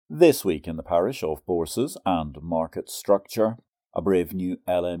This week in the parish of bourses and market structure, a brave new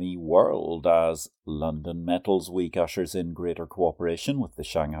LME world as London Metals Week ushers in greater cooperation with the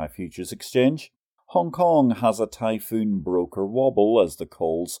Shanghai Futures Exchange. Hong Kong has a Typhoon broker Wobble as the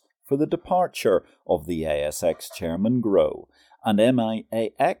calls for the departure of the ASX chairman grow, and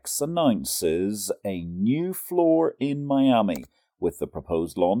MIAX announces a new floor in Miami with the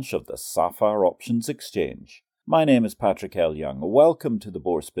proposed launch of the Sapphire options exchange. My name is Patrick L. Young. Welcome to the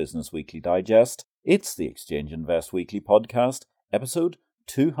Bourse Business Weekly Digest. It's the Exchange Invest Weekly Podcast, episode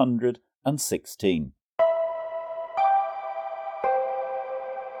 216.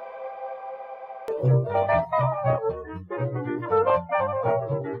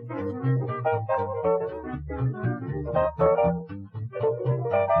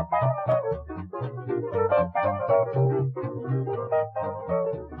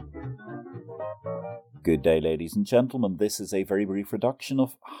 Good day, ladies and gentlemen. This is a very brief reduction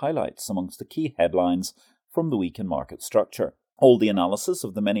of highlights amongst the key headlines from the week in market structure. All the analysis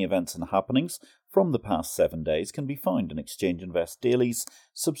of the many events and happenings from the past 7 days can be found in Exchange Invest Daily's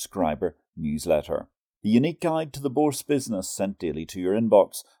subscriber newsletter. The unique guide to the Bourse business sent daily to your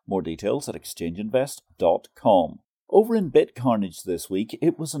inbox. More details at exchangeinvest.com. Over in BitCarnage this week,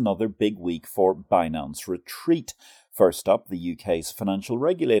 it was another big week for Binance Retreat. First up, the UK's financial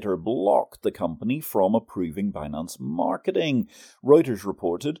regulator blocked the company from approving Binance marketing. Reuters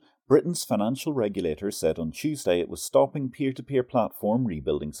reported Britain's financial regulator said on Tuesday it was stopping peer-to-peer platform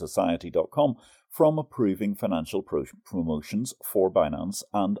RebuildingSociety.com from approving financial promotions for Binance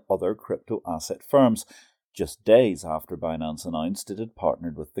and other crypto asset firms, just days after Binance announced it had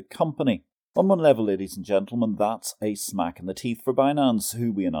partnered with the company. On one level, ladies and gentlemen, that's a smack in the teeth for Binance,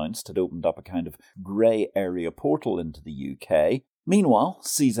 who we announced had opened up a kind of grey area portal into the UK. Meanwhile,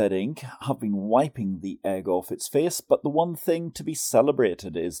 CZ Inc. have been wiping the egg off its face, but the one thing to be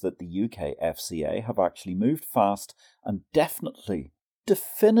celebrated is that the UK FCA have actually moved fast and definitively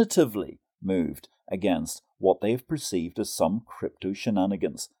moved against what they've perceived as some crypto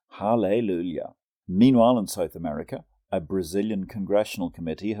shenanigans. Hallelujah. Meanwhile, in South America, a Brazilian congressional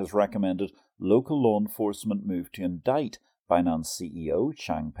committee has recommended local law enforcement move to indict Binance CEO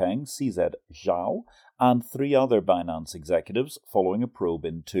Changpeng CZ Zhao and 3 other Binance executives following a probe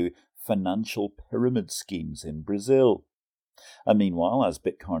into financial pyramid schemes in Brazil. And meanwhile, as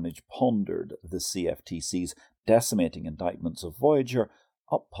BitCarnage pondered the CFTC's decimating indictments of Voyager,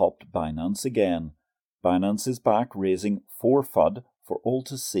 up popped Binance again. Binance is back raising 4 FUD for all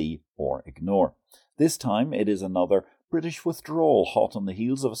to see or ignore. This time it is another British withdrawal hot on the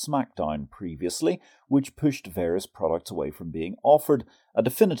heels of a smackdown previously, which pushed various products away from being offered, a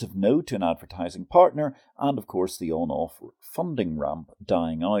definitive no to an advertising partner, and of course the on-off funding ramp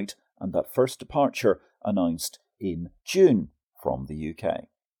dying out, and that first departure announced in June from the UK.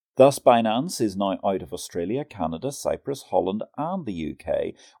 Thus, Binance is now out of Australia, Canada, Cyprus, Holland and the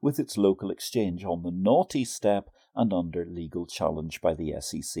UK, with its local exchange on the naughty step and under legal challenge by the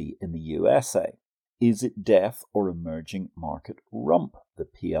SEC in the USA. Is it death or emerging market rump? The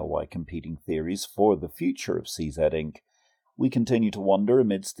PLY competing theories for the future of CZ Inc. We continue to wonder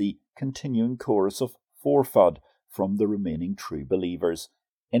amidst the continuing chorus of forfud from the remaining true believers.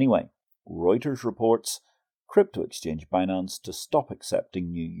 Anyway, Reuters reports crypto exchange Binance to stop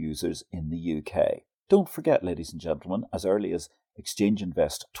accepting new users in the UK. Don't forget, ladies and gentlemen, as early as Exchange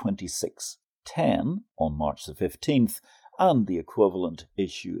Invest 2610 on March the 15th, and the equivalent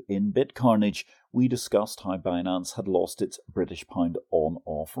issue in BitCarnage, we discussed how Binance had lost its British pound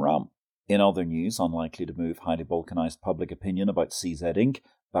on-off ramp. In other news, unlikely to move highly balkanized public opinion about CZ Inc.,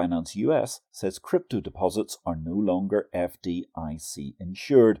 Binance US says crypto deposits are no longer FDIC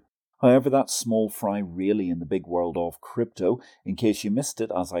insured. However, that's small fry really in the big world of crypto. In case you missed it,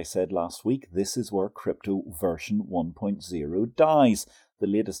 as I said last week, this is where crypto version 1.0 dies. The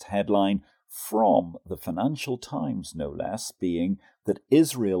latest headline from the Financial Times, no less, being that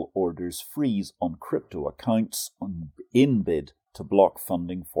Israel orders freeze on crypto accounts in bid to block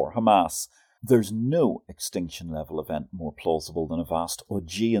funding for Hamas. There's no extinction-level event more plausible than a vast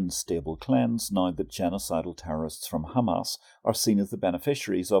Augean stable cleanse now that genocidal terrorists from Hamas are seen as the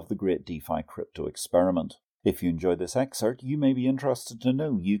beneficiaries of the great DeFi crypto experiment. If you enjoyed this excerpt, you may be interested to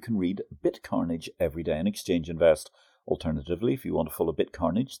know you can read BitCarnage every day in Exchange Invest. Alternatively, if you want to follow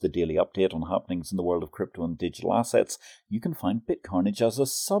BitCarnage, the daily update on happenings in the world of crypto and digital assets, you can find BitCarnage as a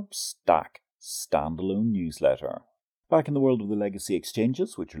Substack standalone newsletter. Back in the world of the legacy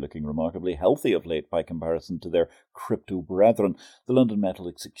exchanges, which are looking remarkably healthy of late by comparison to their crypto brethren, the London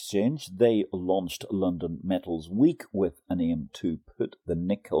Metals Exchange, they launched London Metals Week with an aim to put the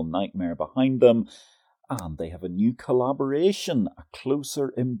nickel nightmare behind them. And they have a new collaboration, a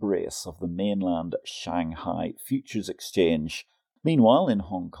closer embrace of the mainland Shanghai Futures Exchange. Meanwhile, in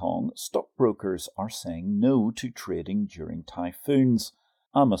Hong Kong, stockbrokers are saying no to trading during typhoons.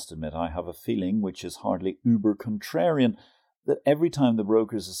 I must admit I have a feeling, which is hardly uber contrarian, that every time the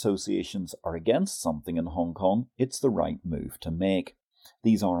brokers' associations are against something in Hong Kong, it's the right move to make.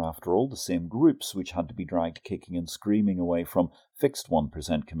 These are, after all, the same groups which had to be dragged kicking and screaming away from fixed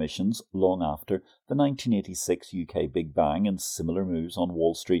 1% commissions long after the 1986 UK Big Bang and similar moves on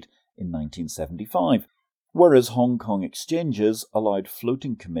Wall Street in 1975. Whereas Hong Kong exchanges allowed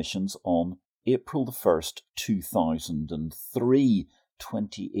floating commissions on April the 1st, 2003,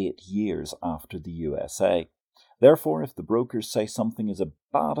 28 years after the USA. Therefore, if the brokers say something is a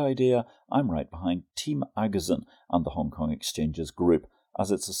bad idea, I'm right behind Team Agazin and the Hong Kong Exchanges Group,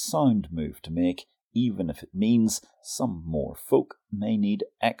 as it's a sound move to make, even if it means some more folk may need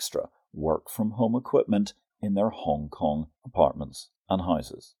extra work-from-home equipment in their Hong Kong apartments and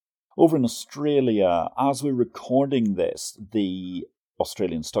houses. Over in Australia, as we're recording this, the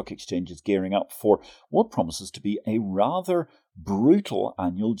Australian Stock Exchange is gearing up for what promises to be a rather brutal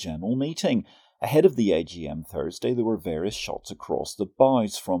annual general meeting. Ahead of the AGM Thursday, there were various shots across the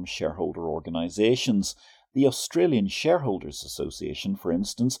bows from shareholder organisations. The Australian Shareholders Association, for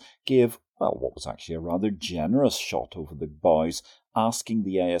instance, gave, what was actually a rather generous shot over the bows, asking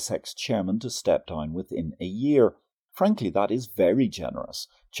the ASX chairman to step down within a year. Frankly, that is very generous.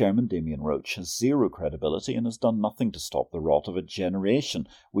 Chairman Damien Roche has zero credibility and has done nothing to stop the rot of a generation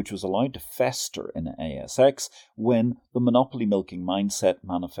which was allowed to fester in ASX when the monopoly-milking mindset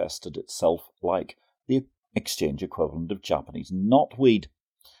manifested itself like the exchange equivalent of Japanese knotweed.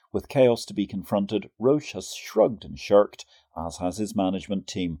 With chaos to be confronted, Roche has shrugged and shirked, as has his management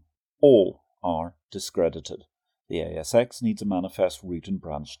team. All are discredited. The ASX needs a manifest root and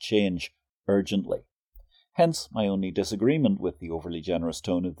branch change, urgently. Hence my only disagreement with the overly generous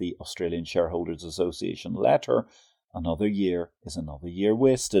tone of the Australian Shareholders Association letter. Another year is another year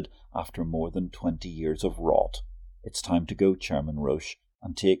wasted after more than 20 years of rot. It's time to go, Chairman Roche,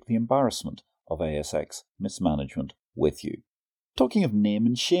 and take the embarrassment of ASX mismanagement with you. Talking of name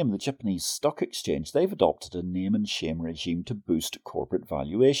and shame, the Japanese Stock Exchange, they've adopted a name and shame regime to boost corporate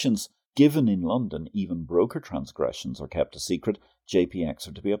valuations. Given in London even broker transgressions are kept a secret, JPX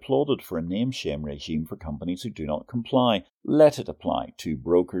are to be applauded for a name-shame regime for companies who do not comply. Let it apply to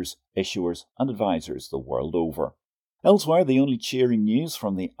brokers, issuers and advisors the world over. Elsewhere, the only cheering news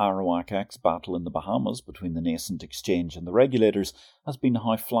from the MIAX battle in the Bahamas between the nascent exchange and the regulators has been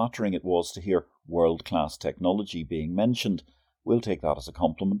how flattering it was to hear world-class technology being mentioned. We'll take that as a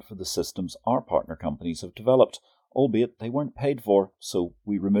compliment for the systems our partner companies have developed, albeit they weren't paid for, so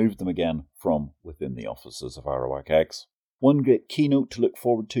we removed them again from within the offices of MIAX. One great keynote to look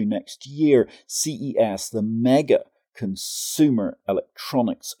forward to next year, CES, the mega consumer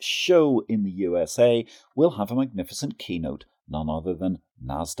electronics show in the USA, will have a magnificent keynote, none other than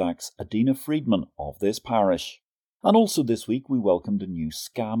Nasdaq's Adina Friedman of this parish. And also this week we welcomed a new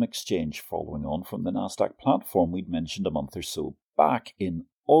scam exchange following on from the Nasdaq platform we'd mentioned a month or so back in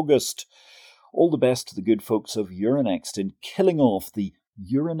August. All the best to the good folks of Euronext in killing off the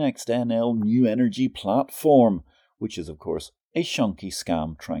Euronext NL New Energy platform, which is, of course, a shonky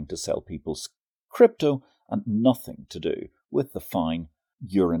scam trying to sell people's crypto and nothing to do with the fine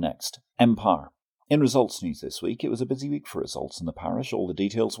Euronext empire. In results news this week, it was a busy week for results in the parish. All the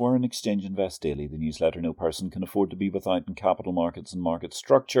details were in Exchange Invest Daily, the newsletter no person can afford to be without in capital markets and market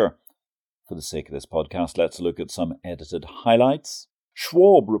structure. For the sake of this podcast, let's look at some edited highlights.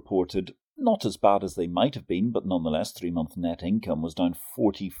 Schwab reported not as bad as they might have been, but nonetheless, 3-month net income was down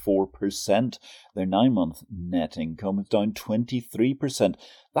 44%. Their 9-month net income was down 23%.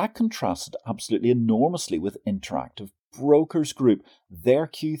 That contrasted absolutely enormously with Interactive Brokers Group. Their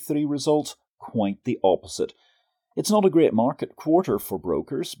Q3 results, quite the opposite. It's not a great market quarter for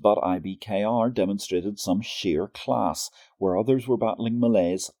brokers, but IBKR demonstrated some sheer class. Where others were battling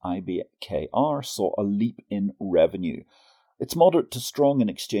malaise, IBKR saw a leap in revenue. It's moderate to strong in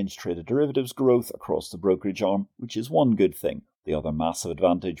exchange-traded derivatives growth across the brokerage arm, which is one good thing. The other massive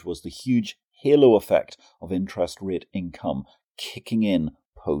advantage was the huge halo effect of interest rate income kicking in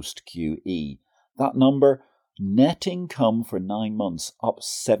post-QE. That number, net income for 9 months, up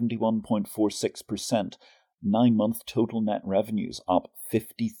 71.46%. 9-month total net revenues up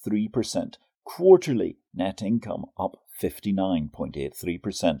 53%. Quarterly net income up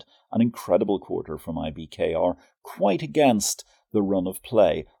 59.83%. An incredible quarter from IBKR, quite against the run of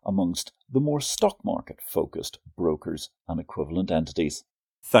play amongst the more stock market focused brokers and equivalent entities.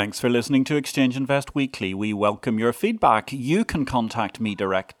 Thanks for listening to Exchange Invest Weekly. We welcome your feedback. You can contact me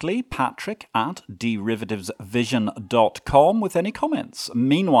directly, patrick@derivativesvision.com, with any comments.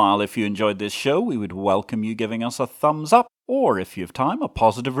 Meanwhile, if you enjoyed this show, we would welcome you giving us a thumbs up, or if you have time, a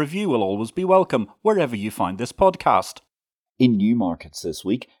positive review will always be welcome, wherever you find this podcast. In new markets this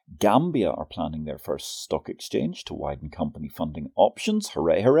week, Gambia are planning their first stock exchange to widen company funding options.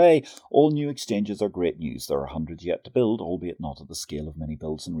 Hooray, hooray! All new exchanges are great news. There are hundreds yet to build, albeit not at the scale of many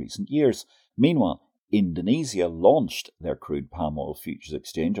builds in recent years. Meanwhile, Indonesia launched their crude palm oil futures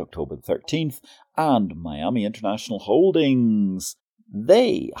exchange October 13th, and Miami International Holdings,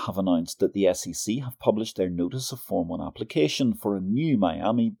 they have announced that the SEC have published their Notice of Form 1 application for a new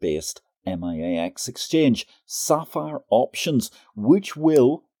Miami-based MIAX exchange, Sapphire Options, which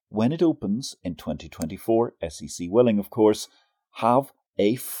will, when it opens in 2024, SEC willing of course, have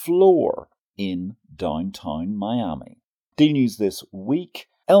a floor in downtown Miami. Deal news this week,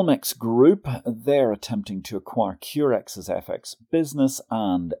 Elmex Group, they're attempting to acquire Curex's FX business,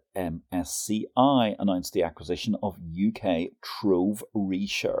 and MSCI announced the acquisition of UK Trove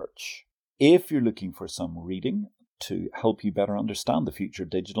Research. If you're looking for some reading to help you better understand the future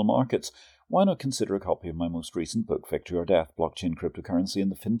of digital markets, why not consider a copy of my most recent book, Victory or Death, Blockchain, Cryptocurrency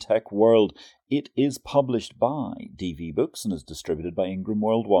and the FinTech World. It is published by DV Books and is distributed by Ingram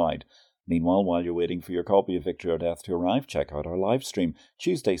Worldwide. Meanwhile, while you're waiting for your copy of Victory or Death to arrive, check out our live stream,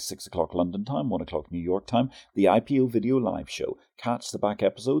 Tuesday 6 o'clock London time, 1 o'clock New York time, the IPO Video Live Show. Catch the back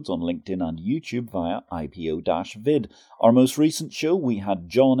episodes on LinkedIn and YouTube via IPO-Vid. Our most recent show, we had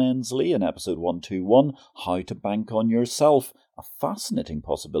John Ensley in episode 121, How to Bank on Yourself, a fascinating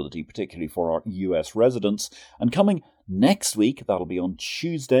possibility, particularly for our US residents. And coming next week, that'll be on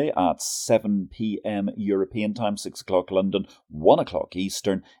Tuesday at 7 p.m. European time, 6 o'clock London, 1 o'clock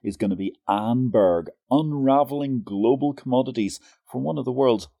Eastern, is going to be Anne Berg, Unraveling Global Commodities, from one of the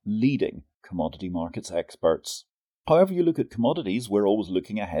world's leading commodity markets experts. However you look at commodities, we're always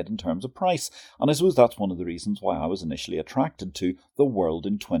looking ahead in terms of price, and I suppose that's one of the reasons why I was initially attracted to The World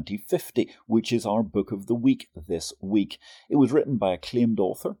in 2050, which is our book of the week this week. It was written by acclaimed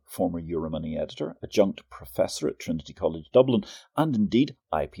author, former Euromoney editor, adjunct professor at Trinity College Dublin, and indeed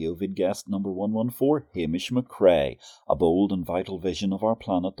IPO vid guest number 114, Hamish McRae. A bold and vital vision of our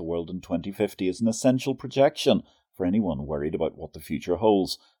planet, The World in 2050, is an essential projection for anyone worried about what the future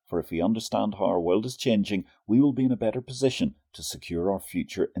holds. For if we understand how our world is changing, we will be in a better position to secure our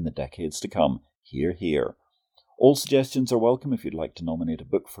future in the decades to come. Hear, hear. All suggestions are welcome if you'd like to nominate a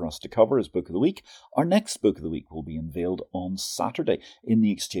book for us to cover as Book of the Week. Our next Book of the Week will be unveiled on Saturday in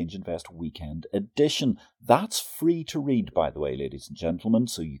the Exchange Invest Weekend Edition. That's free to read, by the way, ladies and gentlemen,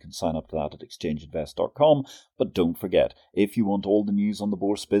 so you can sign up to that at exchangeinvest.com. But don't forget, if you want all the news on the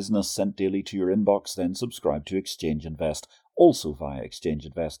bourse business sent daily to your inbox, then subscribe to Exchange Invest, also via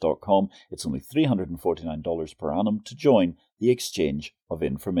exchangeinvest.com. It's only $349 per annum to join the exchange of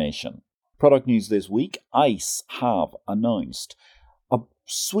information. Product news this week, ICE have announced a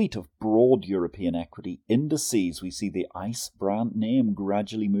suite of broad European equity indices. We see the ICE brand name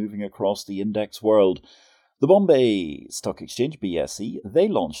gradually moving across the index world. The Bombay Stock Exchange, BSE, they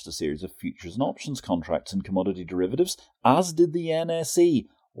launched a series of futures and options contracts and commodity derivatives, as did the NSE.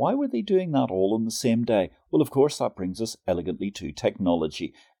 Why were they doing that all on the same day? Well, of course, that brings us elegantly to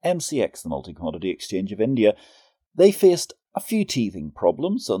technology. MCX, the Multi-Commodity Exchange of India, they faced a few teething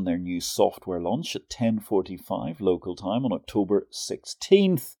problems on their new software launch at 10:45 local time on October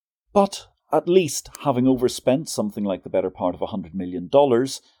 16th. But at least, having overspent something like the better part of $100 million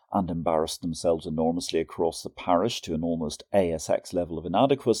and embarrassed themselves enormously across the parish to an almost ASX level of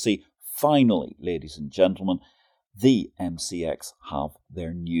inadequacy, finally, ladies and gentlemen, the MCX have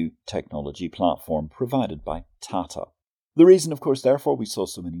their new technology platform provided by Tata. The reason, of course, therefore, we saw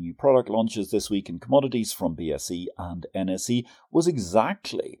so many new product launches this week in commodities from BSE and NSE was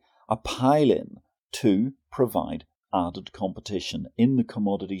exactly a pile-in to provide added competition in the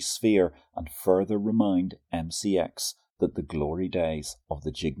commodity sphere and further remind MCX that the glory days of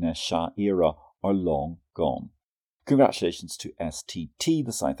the Jignesh Shah era are long gone. Congratulations to STT,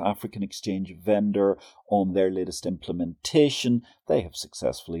 the South African exchange vendor, on their latest implementation. They have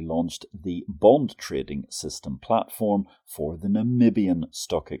successfully launched the bond trading system platform for the Namibian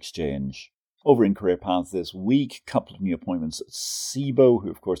Stock Exchange. Over in career paths this week, a couple of new appointments at SIBO, who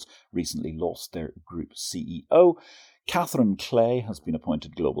of course recently lost their group CEO. Catherine Clay has been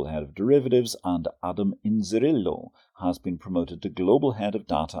appointed Global Head of Derivatives, and Adam Inzerillo has been promoted to Global Head of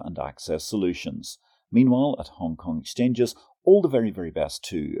Data and Access Solutions. Meanwhile, at Hong Kong exchanges, all the very, very best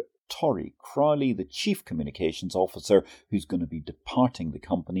to Tori Crowley, the Chief Communications Officer, who's going to be departing the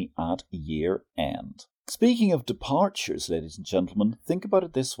company at year end. Speaking of departures, ladies and gentlemen, think about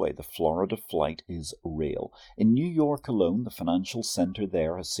it this way. The Florida flight is real. In New York alone, the financial center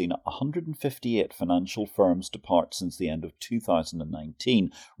there has seen 158 financial firms depart since the end of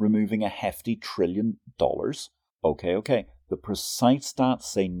 2019, removing a hefty $1 trillion. Okay. The precise stats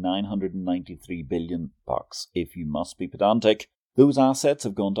say $993 billion, if you must be pedantic. Those assets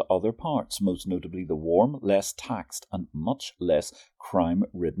have gone to other parts, most notably the warm, less taxed, and much less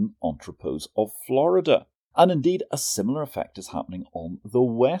crime-ridden entrepôts of Florida. And indeed, a similar effect is happening on the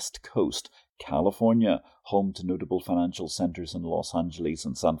West Coast. California, home to notable financial centers in Los Angeles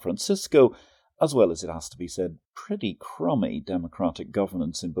and San Francisco, as well as, it has to be said, pretty crummy democratic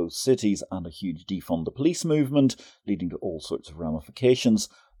governance in both cities and a huge defund the police movement, leading to all sorts of ramifications.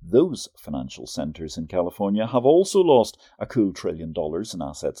 Those financial centers in California have also lost a cool $1 trillion in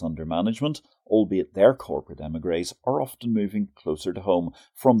assets under management, albeit their corporate emigres are often moving closer to home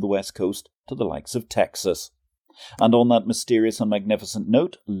from the West Coast to the likes of Texas. And on that mysterious and magnificent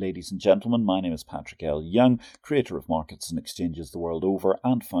note, ladies and gentlemen, my name is Patrick L. Young, creator of markets and exchanges the world over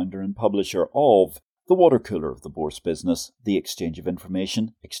and founder and publisher of the water cooler of the bourse business, the exchange of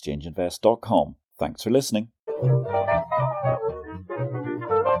information, exchangeinvest.com. Thanks for listening.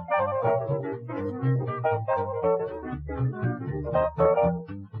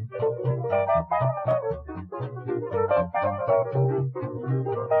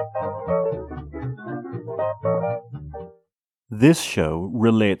 This show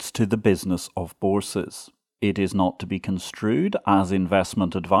relates to the business of bourses. It is not to be construed as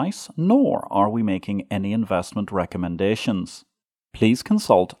investment advice, nor are we making any investment recommendations. Please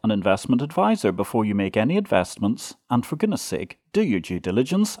consult an investment advisor before you make any investments, and for goodness sake, do your due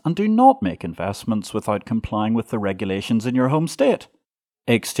diligence and do not make investments without complying with the regulations in your home state.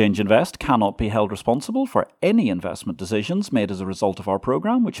 Exchange Invest cannot be held responsible for any investment decisions made as a result of our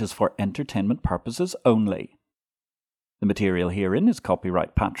program, which is for entertainment purposes only. The material herein is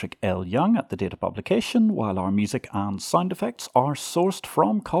copyright Patrick L. Young at the date of publication, while our music and sound effects are sourced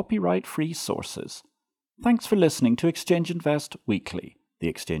from copyright-free sources. Thanks for listening to Exchange Invest Weekly, the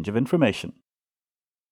exchange of information.